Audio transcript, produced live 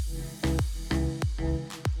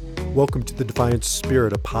Welcome to The Defiant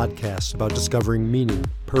Spirit, a podcast about discovering meaning,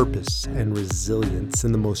 purpose, and resilience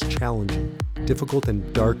in the most challenging, difficult,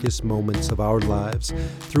 and darkest moments of our lives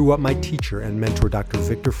through what my teacher and mentor, Dr.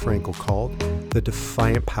 Viktor Frankl, called the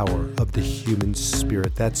defiant power of the human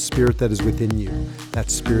spirit. That spirit that is within you, that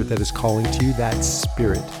spirit that is calling to you, that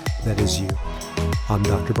spirit that is you. I'm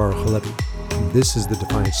Dr. Baruch Halevi. This is The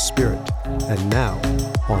Defiant Spirit. And now,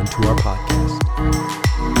 on to our podcast.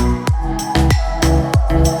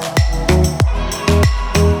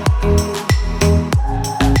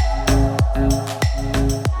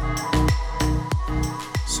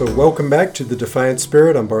 So welcome back to The Defiant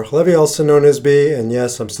Spirit. I'm Baruch Halevi, also known as B, and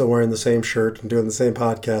yes, I'm still wearing the same shirt and doing the same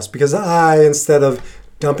podcast because instead of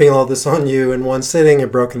dumping all this on you in one sitting,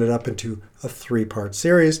 have broken it up into a 3-part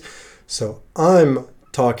series. So I'm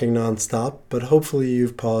talking nonstop, but hopefully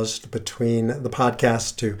you've paused between the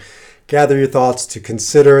podcast to gather your thoughts, to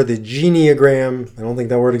consider the Genneagram. I don't think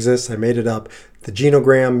that word exists. I made it up. The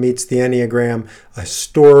genogram meets the Enneagram, a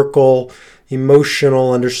historical,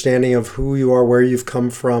 emotional understanding of who you are, where you've come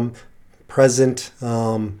from, present,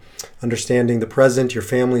 understanding the present, your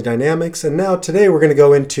family dynamics. And now today we're going to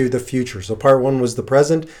go into the future. So part 1 was the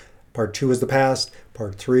present, part 2 is the past,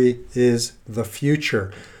 part 3 is the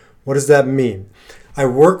future. What does that mean? I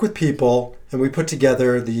work with people and we put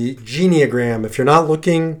together the Genneagram. If you're not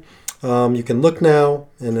looking, you can look now,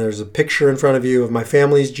 and there's a picture in front of you of my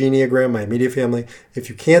family's Genneagram, my immediate family. If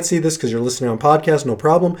you can't see this because you're listening on podcast, no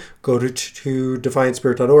problem. Go to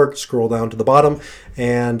defiantspirit.org, scroll down to the bottom,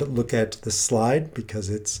 and look at this slide because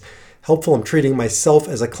it's helpful. I'm treating myself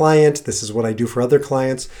as a client. This is what I do for other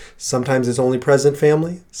clients. Sometimes it's only present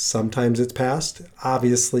family. Sometimes it's past.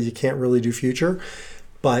 Obviously, you can't really do future,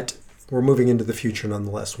 but we're moving into the future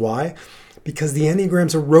nonetheless. Why? Because the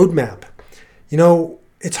Enneagram's a roadmap.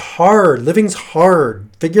 It's hard. Living's hard.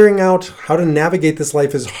 Figuring out how to navigate this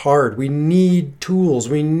life is hard. We need tools.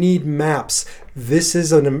 We need maps. This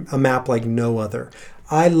is a map like no other.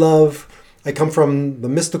 I come from the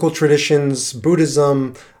mystical traditions,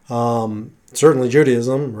 Buddhism, certainly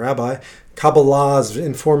Judaism, Rabbi. Kabbalah has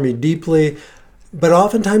informed me deeply, but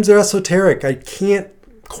oftentimes they're esoteric. I can't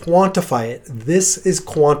quantify it. This is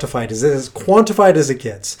quantified. Is as quantified as it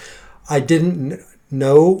gets. I didn't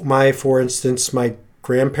know for instance, my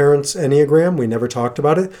grandparents' Enneagram. We never talked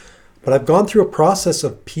about it, but I've gone through a process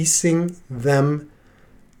of piecing them,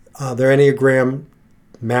 their Enneagram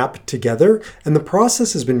map together, and the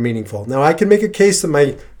process has been meaningful. Now, I can make a case that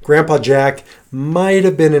my grandpa Jack might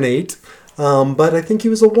have been an 8, but I think he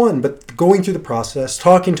was a 1. But going through the process,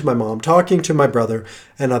 talking to my mom, talking to my brother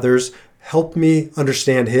and others, helped me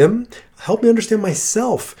understand him, helped me understand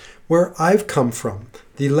myself, where I've come from,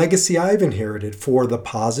 the legacy I've inherited for the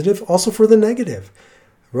positive, also for the negative.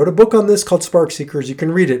 I wrote a book on this called Spark Seekers. You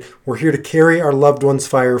can read it. We're here to carry our loved ones'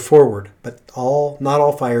 fire forward, but not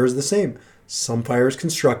all fire is the same. Some fire is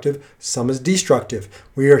constructive, some is destructive.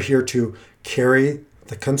 We are here to carry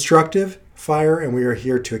the constructive fire, and we are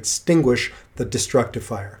here to extinguish the destructive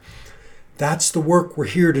fire. That's the work we're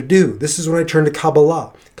here to do. This is when I turn to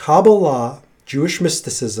Kabbalah. Kabbalah, Jewish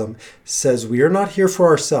mysticism, says we are not here for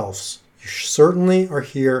ourselves. You certainly are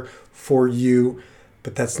here for you,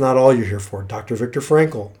 but that's not all you're here for. Dr. Viktor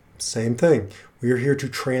Frankl, same thing. We are here to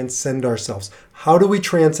transcend ourselves. How do we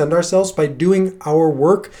transcend ourselves? By doing our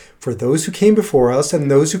work for those who came before us and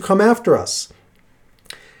those who come after us.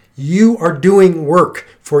 You are doing work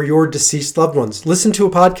for your deceased loved ones. Listen to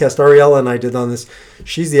a podcast Ariella and I did on this.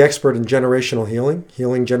 She's the expert in generational healing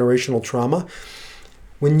generational trauma.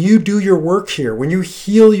 When you do your work here, when you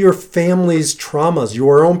heal your family's traumas,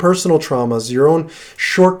 your own personal traumas, your own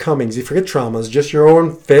shortcomings, you forget traumas, just your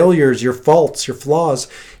own failures, your faults, your flaws,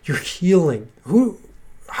 you're healing.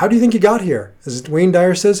 How do you think you got here? As Wayne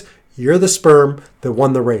Dyer says, you're the sperm that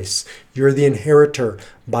won the race. You're the inheritor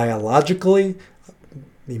biologically,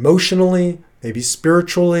 emotionally, maybe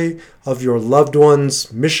spiritually, of your loved ones,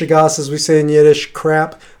 mishigas, as we say in Yiddish,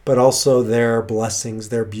 crap, but also their blessings,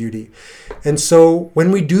 their beauty. And so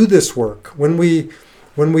when we do this work, when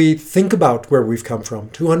we think about where we've come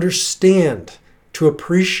from, to understand, to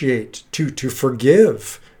appreciate, to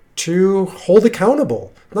forgive, to hold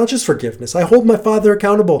accountable, not just forgiveness. I hold my father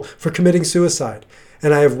accountable for committing suicide,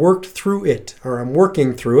 and I have worked through it, or I'm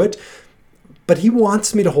working through it, but he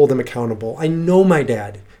wants me to hold him accountable. I know my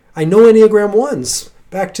dad. I know Enneagram 1s.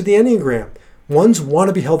 Back to the Enneagram. 1s want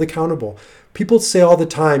to be held accountable. People say all the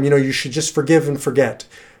time, you should just forgive and forget.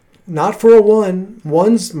 Not for a 1.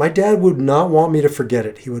 1s, my dad would not want me to forget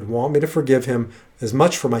it. He would want me to forgive him as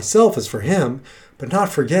much for myself as for him, but not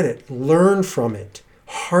forget it. Learn from it.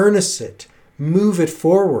 Harness it. Move it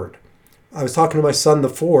forward. I was talking to my son, the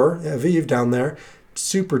 4, Aviv, down there.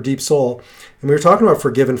 super deep soul. And we were talking about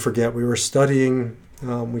forgive and forget. We were studying,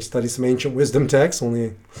 we studied some ancient wisdom texts.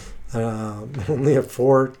 Only a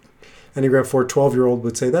Enneagram 4 12-year-old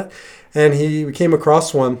would say that. And we came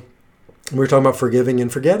across one, and we were talking about forgiving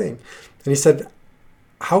and forgetting. And he said,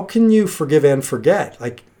 how can you forgive and forget?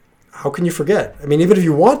 Like, how can you forget? I mean, even if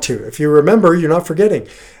you want to, if you remember, you're not forgetting.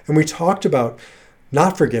 And we talked about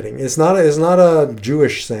not forgetting. It's not a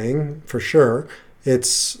Jewish saying, for sure.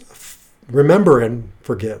 It's remember and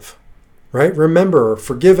forgive, right? Remember,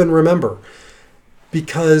 forgive and remember.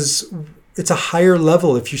 Because it's a higher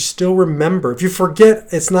level. If you still remember, if you forget,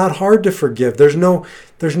 it's not hard to forgive. There's no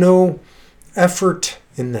effort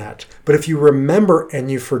in that. But if you remember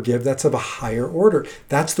and you forgive, that's of a higher order.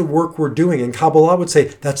 That's the work we're doing. And Kabbalah would say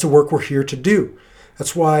that's the work we're here to do.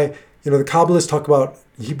 That's why, the Kabbalists talk about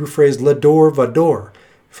the Hebrew phrase lador vador,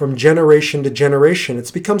 from generation to generation.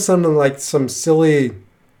 It's become something like some silly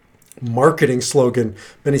marketing slogan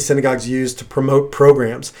many synagogues use to promote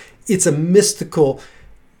programs. It's a mystical,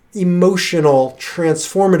 emotional,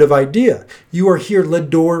 transformative idea. You are here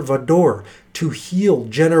lador vador, to heal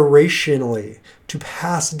generationally, to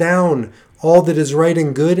pass down all that is right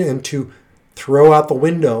and good, and to throw out the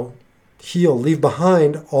window, heal, leave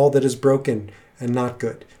behind all that is broken and not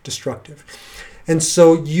good, destructive. And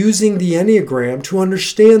so using the Enneagram to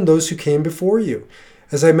understand those who came before you.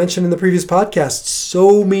 As I mentioned in the previous podcast,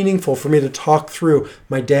 so meaningful for me to talk through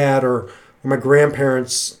my dad or my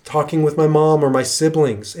grandparents, talking with my mom or my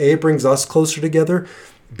siblings. A, it brings us closer together.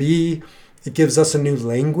 B, it gives us a new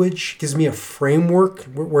language, gives me a framework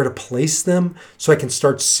where to place them so I can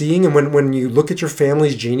start seeing. And when you look at your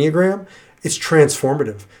family's Genneagram, it's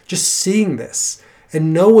transformative. Just seeing this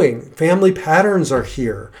and knowing family patterns are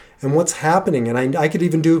here and what's happening. And I could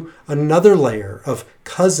even do another layer of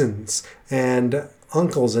cousins and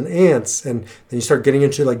uncles and aunts. And then you start getting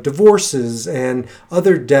into like divorces and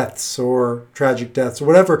other deaths or tragic deaths or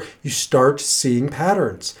whatever. You start seeing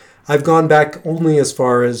patterns. I've gone back only as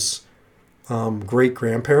far as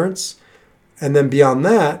great-grandparents. And then beyond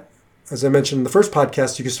that, as I mentioned in the first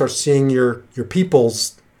podcast, you can start seeing your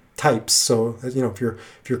people's types. So, if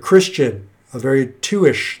you're Christian, a very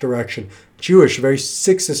 2-ish direction. Jewish, a very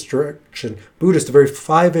 6-ish direction. Buddhist, a very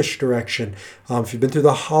 5-ish direction. If you've been through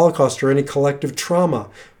the Holocaust or any collective trauma,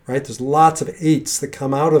 right? There's lots of 8s that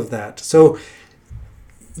come out of that. So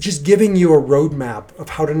just giving you a roadmap of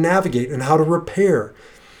how to navigate and how to repair.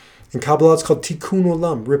 In Kabbalah, it's called tikkun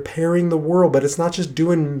olam, repairing the world. But it's not just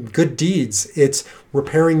doing good deeds. It's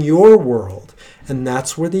repairing your world. And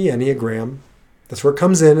that's where the Enneagram, that's where it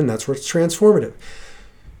comes in, and that's where it's transformative.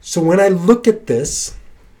 So when I look at this,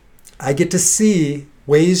 I get to see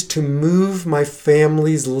ways to move my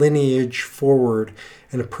family's lineage forward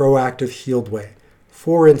in a proactive, healed way.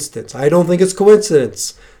 For instance, I don't think it's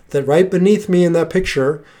coincidence that right beneath me in that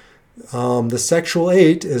picture, the sexual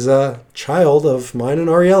 8 is a child of mine and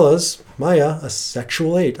Ariella's, Maya, a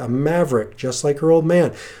sexual 8, a maverick, just like her old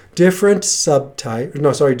man. Different whole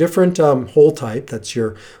type, that's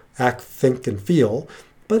your act, think, and feel,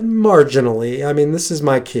 but marginally. I mean, this is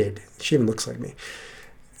my kid. She even looks like me.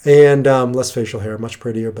 And less facial hair, much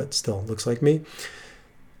prettier, but still looks like me.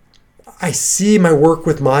 I see my work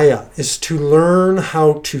with Maya is to learn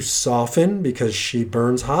how to soften because she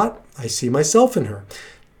burns hot. I see myself in her.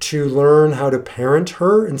 To learn how to parent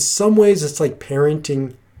her. In some ways, it's like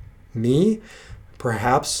parenting me.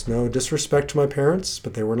 Perhaps no disrespect to my parents,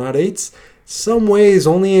 but they were not 8s. Some ways,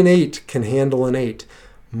 only an 8 can handle an 8.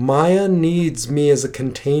 Maya needs me as a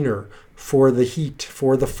container for the heat,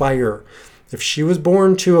 for the fire. If she was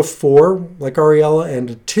born to a 4, like Ariella, and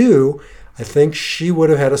a 2, I think she would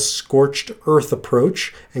have had a scorched earth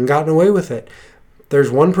approach and gotten away with it. There's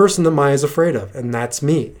one person that Maya's afraid of, and that's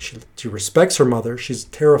me. She respects her mother. She's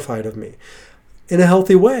terrified of me in a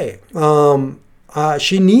healthy way.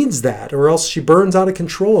 She needs that, or else she burns out of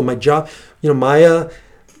control. And my job, Maya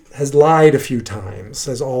has lied a few times,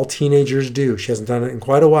 as all teenagers do. She hasn't done it in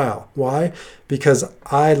quite a while. Why? Because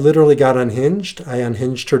I literally got unhinged. I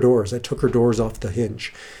unhinged her doors. I took her doors off the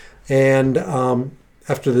hinge. And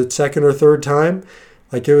after the second or third time,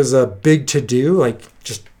 like it was a big to-do, like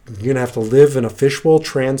just you're going to have to live in a fishbowl,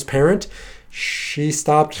 transparent. She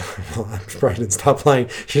stopped, well, I probably didn't stop lying.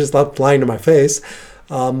 She just stopped lying to my face.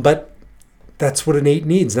 But that's what an 8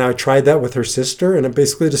 needs. Now, I tried that with her sister, and it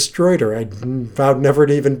basically destroyed her. I vowed never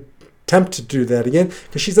to even attempt to do that again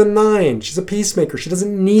because she's a 9. She's a peacemaker. She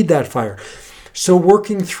doesn't need that fire. So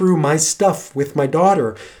working through my stuff with my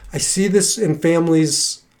daughter, I see this in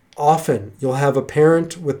families often. You'll have a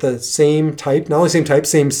parent with the same type, not only same type,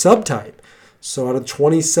 same subtype. So out of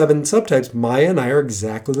 27 subtypes, Maya and I are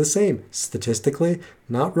exactly the same. Statistically,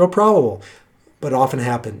 not real probable. but often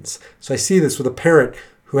happens. So I see this with a parent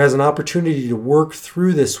who has an opportunity to work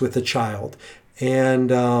through this with a child and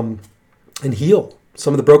heal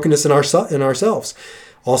some of the brokenness in ourselves.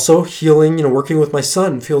 Also, healing, working with my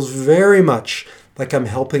son feels very much like I'm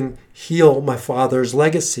helping heal my father's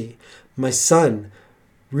legacy. My son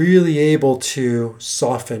really able to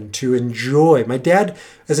soften, to enjoy. My dad,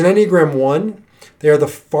 as an Enneagram 1, they are the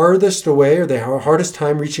farthest away, or they have the hardest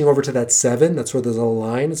time reaching over to that 7. That's where there's a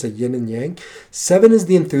line. It's a yin and yang. 7 is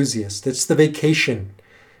the enthusiast. It's the vacation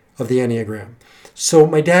of the Enneagram. So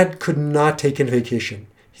my dad could not take a vacation.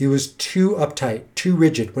 He was too uptight, too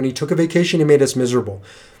rigid. When he took a vacation, he made us miserable.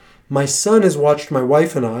 My son has watched my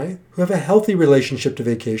wife and I, who have a healthy relationship to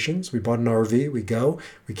vacations. We bought an RV, we go,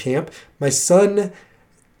 we camp. My son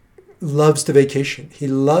loves to vacation.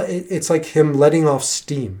 It's like him letting off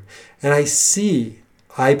steam. And I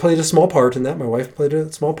played a small part in that. My wife played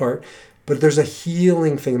a small part. But there's a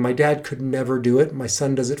healing thing. My dad could never do it. My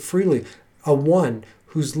son does it freely. A 1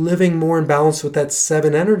 who's living more in balance with that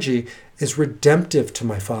 7 energy is redemptive to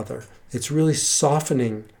my father. It's really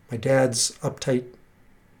softening my dad's uptight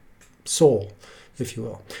soul, if you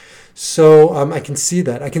will. So I can see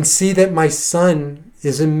that. I can see that my son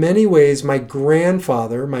is in many ways my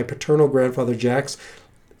grandfather, my paternal grandfather Jack's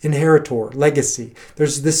inheritor, legacy.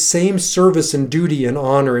 There's this same service and duty and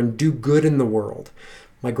honor and do good in the world.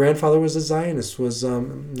 My grandfather was a Zionist, was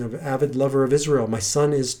an avid lover of Israel. My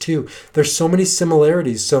son is too. There's so many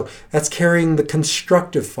similarities. So that's carrying the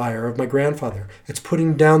constructive fire of my grandfather. It's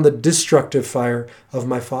putting down the destructive fire of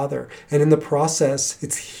my father. And in the process,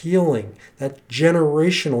 it's healing that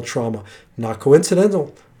generational trauma. Not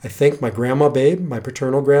coincidental. I think my grandma Babe, my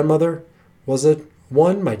paternal grandmother, was a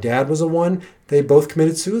 1. My dad was a 1. They both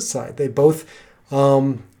committed suicide. They both,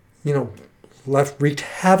 wreaked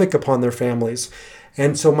havoc upon their families.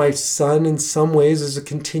 And so my son, in some ways, is a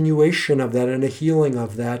continuation of that and a healing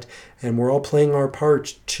of that. And we're all playing our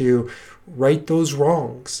part to right those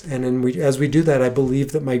wrongs. And as we do that, I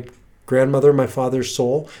believe that my grandmother, my father's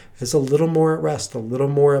soul, is a little more at rest, a little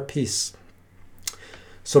more at peace.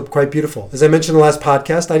 So quite beautiful. As I mentioned in the last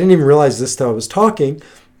podcast, I didn't even realize this till I was talking.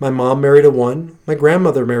 My mom married a 1. My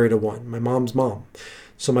grandmother married a 1, my mom's mom.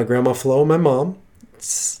 So my grandma Flo and my mom,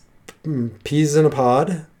 peas in a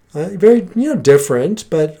pod. Very, different,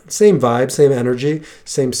 but same vibe, same energy,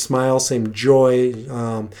 same smile, same joy,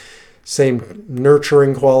 same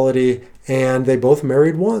nurturing quality. And they both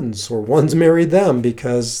married 1s, or 1s married them,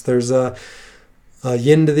 because there's a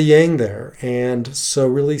yin to the yang there. And so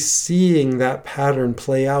really seeing that pattern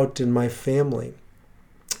play out in my family.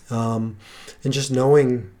 And just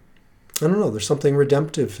knowing, I don't know, there's something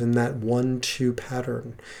redemptive in that 1-2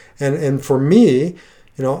 pattern. And for me,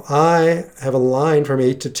 I have a line from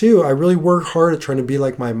 8 to 2. I really work hard at trying to be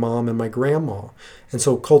like my mom and my grandma. And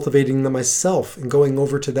so cultivating them myself and going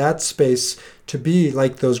over to that space to be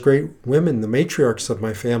like those great women, the matriarchs of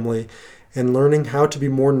my family, and learning how to be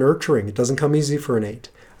more nurturing. It doesn't come easy for an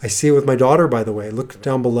 8. I see it with my daughter, by the way. Look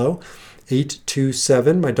down below. 8, 2,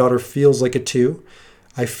 7. My daughter feels like a 2.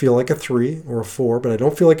 I feel like a 3 or a 4, but I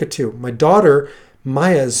don't feel like a 2. My daughter,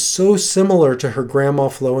 Maya, is so similar to her grandma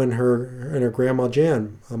Flo and her grandma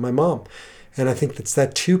Jan, my mom. And I think that's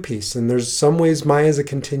that 2 piece. And there's some ways Maya is a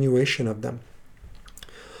continuation of them.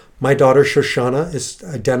 My daughter Shoshana is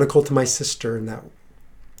identical to my sister in the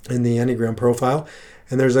Enneagram profile.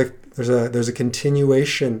 And there's a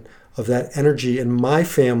continuation of that energy in my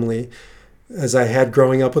family as I had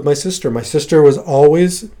growing up with my sister. My sister was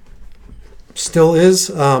always, still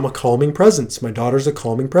is, a calming presence. My daughter's a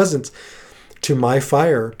calming presence to my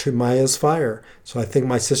fire, to Maya's fire. So I think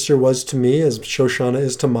my sister was to me as Shoshana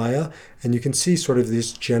is to Maya. And you can see sort of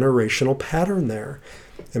this generational pattern there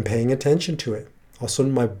and paying attention to it. Also,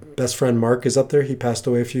 my best friend Mark is up there. He passed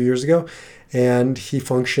away a few years ago. And he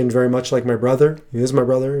functioned very much like my brother. He is my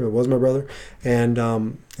brother. He was my brother. And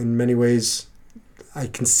in many ways, I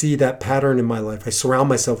can see that pattern in my life. I surround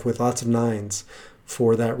myself with lots of 9s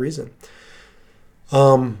for that reason.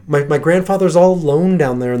 My grandfather's all alone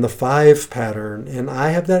down there in the 5 pattern, and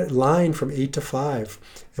I have that line from 8 to 5.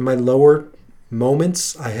 In my lower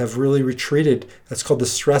moments, I have really retreated. That's called the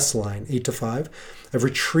stress line, 8 to 5. I've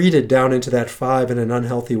retreated down into that 5 in an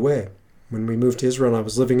unhealthy way. When we moved to Israel, I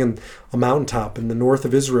was living in a mountaintop in the north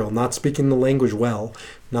of Israel, not speaking the language well,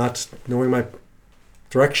 not knowing my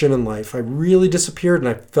direction in life. I really disappeared, and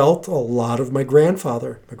I felt a lot of my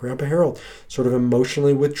grandfather, my Grandpa Harold, sort of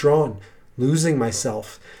emotionally withdrawn, losing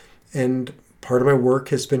myself. And part of my work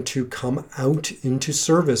has been to come out into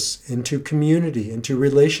service, into community, into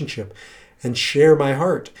relationship, and share my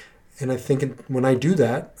heart. And I think when I do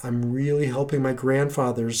that, I'm really helping my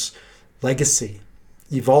grandfather's legacy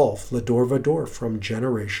evolve, l'dor vador, from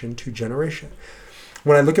generation to generation.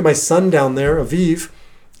 When I look at my son down there, Aviv,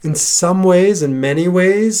 in some ways, in many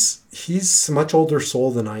ways, he's a much older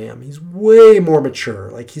soul than I am. He's way more mature.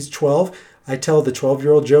 Like, he's 12. I tell the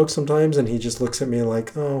 12-year-old joke sometimes, and he just looks at me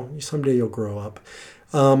like, oh, someday you'll grow up.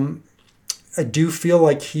 I do feel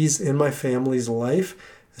like he's in my family's life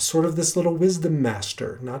as sort of this little wisdom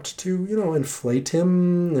master, not to, inflate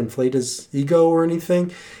his ego or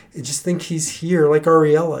anything. I just think he's here, like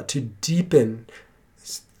Ariella, to deepen.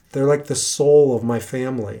 They're like the soul of my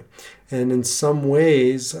family. And in some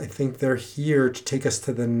ways, I think they're here to take us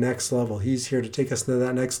to the next level. He's here to take us to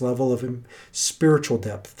that next level of spiritual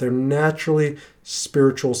depth. They're naturally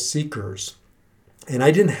spiritual seekers. And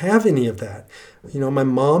I didn't have any of that. My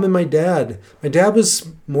mom and my dad was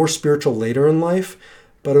more spiritual later in life,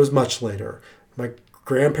 but it was much later. My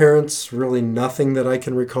grandparents, really nothing that I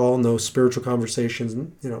can recall, no spiritual conversations,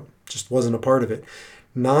 just wasn't a part of it.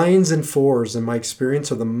 9s and 4s, in my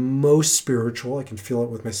experience, are the most spiritual. I can feel it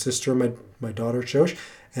with my sister, my daughter, Josh,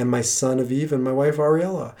 and my son, Aviv, and my wife,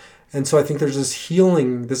 Ariella. And so I think there's this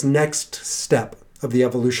healing, this next step of the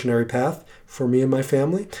evolutionary path for me and my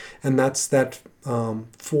family. And that's that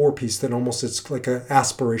 4 piece that almost, it's like an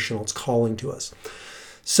aspirational, it's calling to us.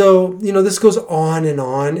 So, this goes on,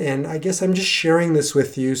 and I guess I'm just sharing this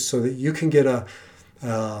with you so that you can get a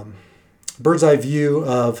bird's eye view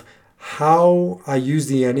of how I use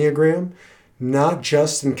the Enneagram, not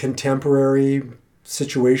just in contemporary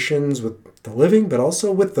situations with the living, but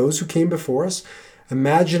also with those who came before us,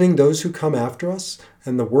 imagining those who come after us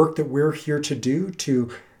and the work that we're here to do to,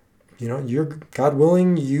 you're, God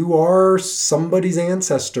willing, you are somebody's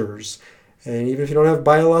ancestors. And even if you don't have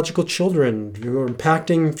biological children, you're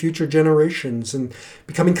impacting future generations and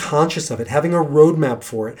becoming conscious of it, having a roadmap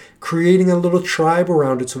for it, creating a little tribe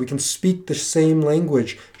around it so we can speak the same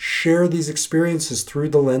language, share these experiences through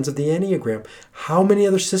the lens of the Enneagram. How many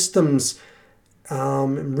other systems,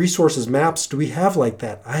 resources, maps do we have like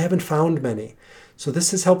that? I haven't found many. So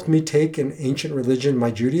this has helped me take an ancient religion,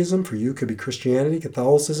 my Judaism, for you it could be Christianity,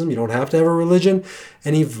 Catholicism, you don't have to have a religion,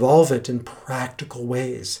 and evolve it in practical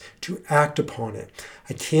ways to act upon it.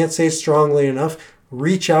 I can't say strongly enough,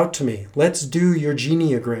 reach out to me. Let's do your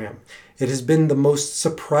Genneagram. It has been the most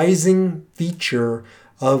surprising feature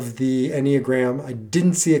of the Enneagram. I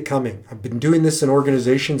didn't see it coming. I've been doing this in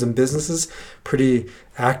organizations and businesses pretty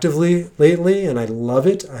actively lately, and I love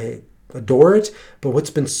it. I adore it. But what's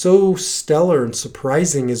been so stellar and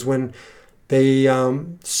surprising is when they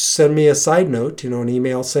send me a side note, an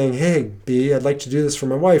email saying, hey, B, I'd like to do this for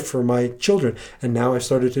my wife, for my children. And now I've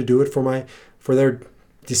started to do it for their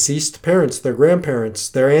deceased parents, their grandparents,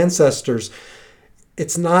 their ancestors.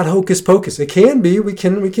 It's not hocus pocus. It can be. We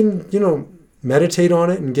can, meditate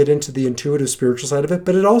on it and get into the intuitive spiritual side of it.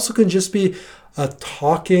 But it also can just be a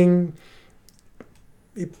talking,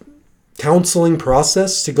 counseling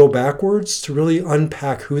process to go backwards, to really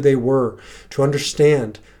unpack who they were, to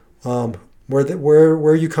understand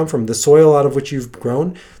where you come from, the soil out of which you've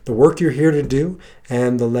grown, the work you're here to do,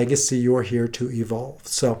 and the legacy you're here to evolve.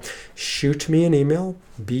 So shoot me an email,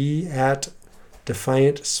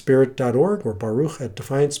 b@defiantspirit.org or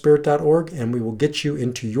baruch@defiantspirit.org, and we will get you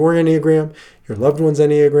into your Enneagram, your loved one's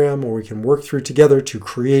Enneagram, or we can work through together to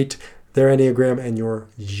create their Enneagram and your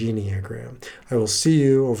Genneagram. I will see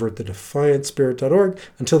you over at thedefiantspirit.org.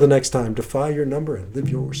 Until the next time, defy your number and live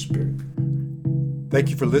your spirit. Thank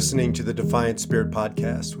you for listening to the Defiant Spirit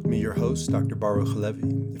podcast with me, your host, Dr. Baruch Halevi.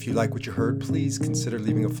 If you like what you heard, please consider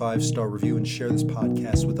leaving a 5-star review and share this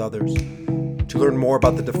podcast with others. To learn more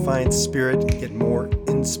about the Defiant Spirit, get more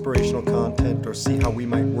inspirational content, or see how we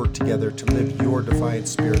might work together to live your Defiant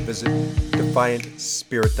Spirit, visit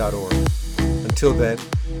defiantspirit.org. Until then,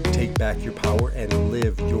 take back your power and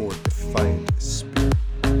live your